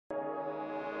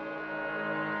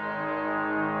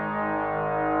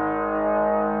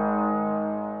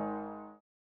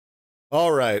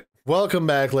All right, welcome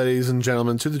back, ladies and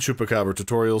gentlemen, to the Chupacabra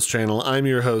Tutorials channel. I'm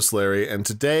your host, Larry, and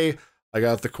today I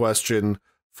got the question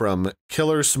from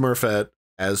Killer Smurfette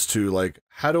as to, like,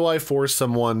 how do I force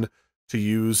someone to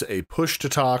use a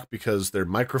push-to-talk because their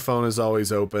microphone is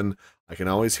always open? I can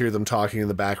always hear them talking in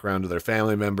the background to their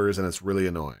family members, and it's really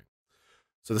annoying.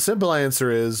 So the simple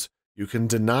answer is you can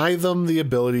deny them the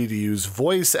ability to use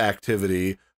voice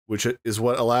activity, which is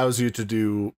what allows you to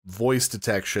do voice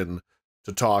detection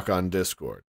to talk on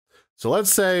Discord. So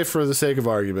let's say, for the sake of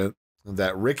argument,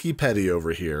 that Ricky Petty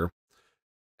over here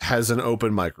has an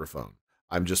open microphone.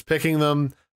 I'm just picking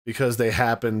them because they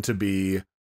happen to be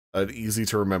an easy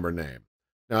to remember name.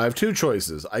 Now I have two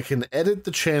choices. I can edit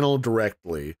the channel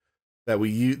directly that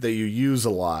you use a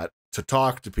lot to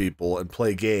talk to people and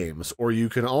play games, or you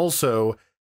can also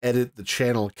edit the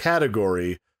channel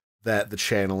category that the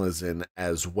channel is in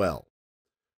as well.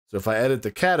 So if I edit the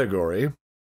category,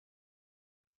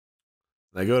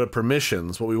 and I go to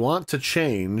permissions, what we want to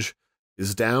change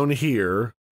is down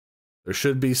here. There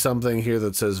should be something here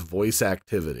that says voice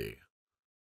activity.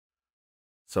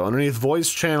 So underneath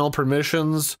voice channel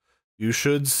permissions, you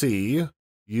should see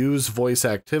use voice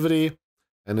activity,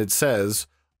 and it says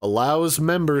allows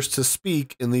members to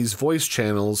speak in these voice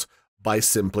channels by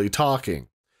simply talking.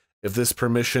 If this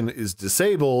permission is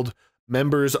disabled,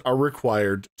 members are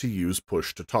required to use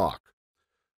push to talk.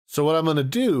 So what I'm going to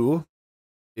do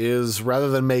is, rather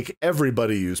than make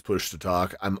everybody use push to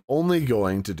talk, I'm only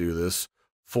going to do this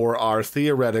for our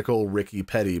theoretical Ricky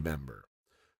Petty member.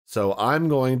 So I'm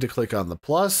going to click on the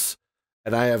plus,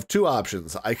 and I have two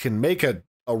options. I can make a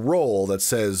role that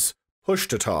says push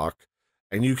to talk,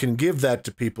 and you can give that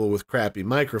to people with crappy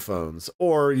microphones,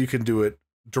 or you can do it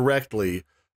directly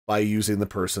by using the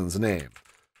person's name.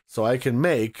 So I can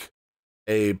make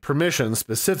a permission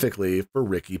specifically for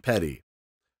Ricky Petty.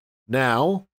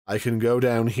 Now I can go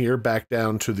down here, back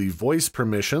down to the voice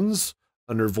permissions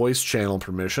under voice channel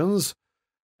permissions,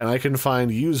 and I can find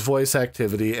use voice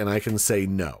activity, and I can say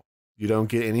no. You don't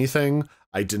get anything.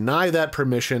 I deny that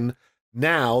permission.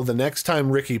 Now, the next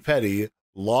time Ricky Petty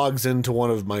logs into one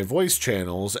of my voice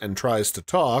channels and tries to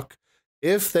talk,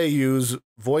 if they use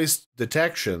voice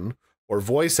detection or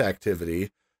voice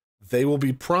activity, they will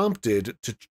be prompted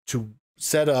to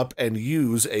set up and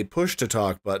use a push to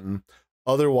talk button.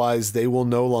 Otherwise, they will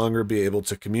no longer be able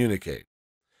to communicate.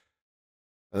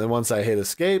 And then once I hit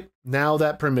escape, now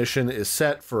that permission is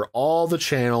set for all the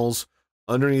channels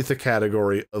underneath the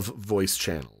category of voice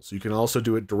channels. You can also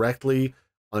do it directly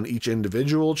on each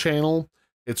individual channel.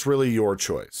 It's really your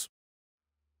choice.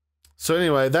 So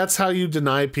anyway, that's how you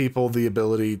deny people the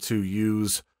ability to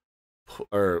use,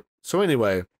 so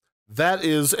anyway, that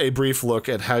is a brief look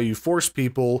at how you force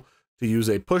people to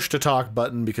use a push to talk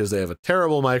button because they have a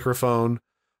terrible microphone.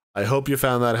 I hope you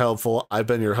found that helpful. I've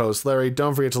been your host, Larry.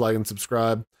 Don't forget to like and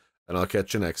subscribe, and I'll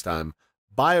catch you next time.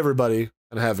 Bye, everybody,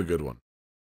 and have a good one.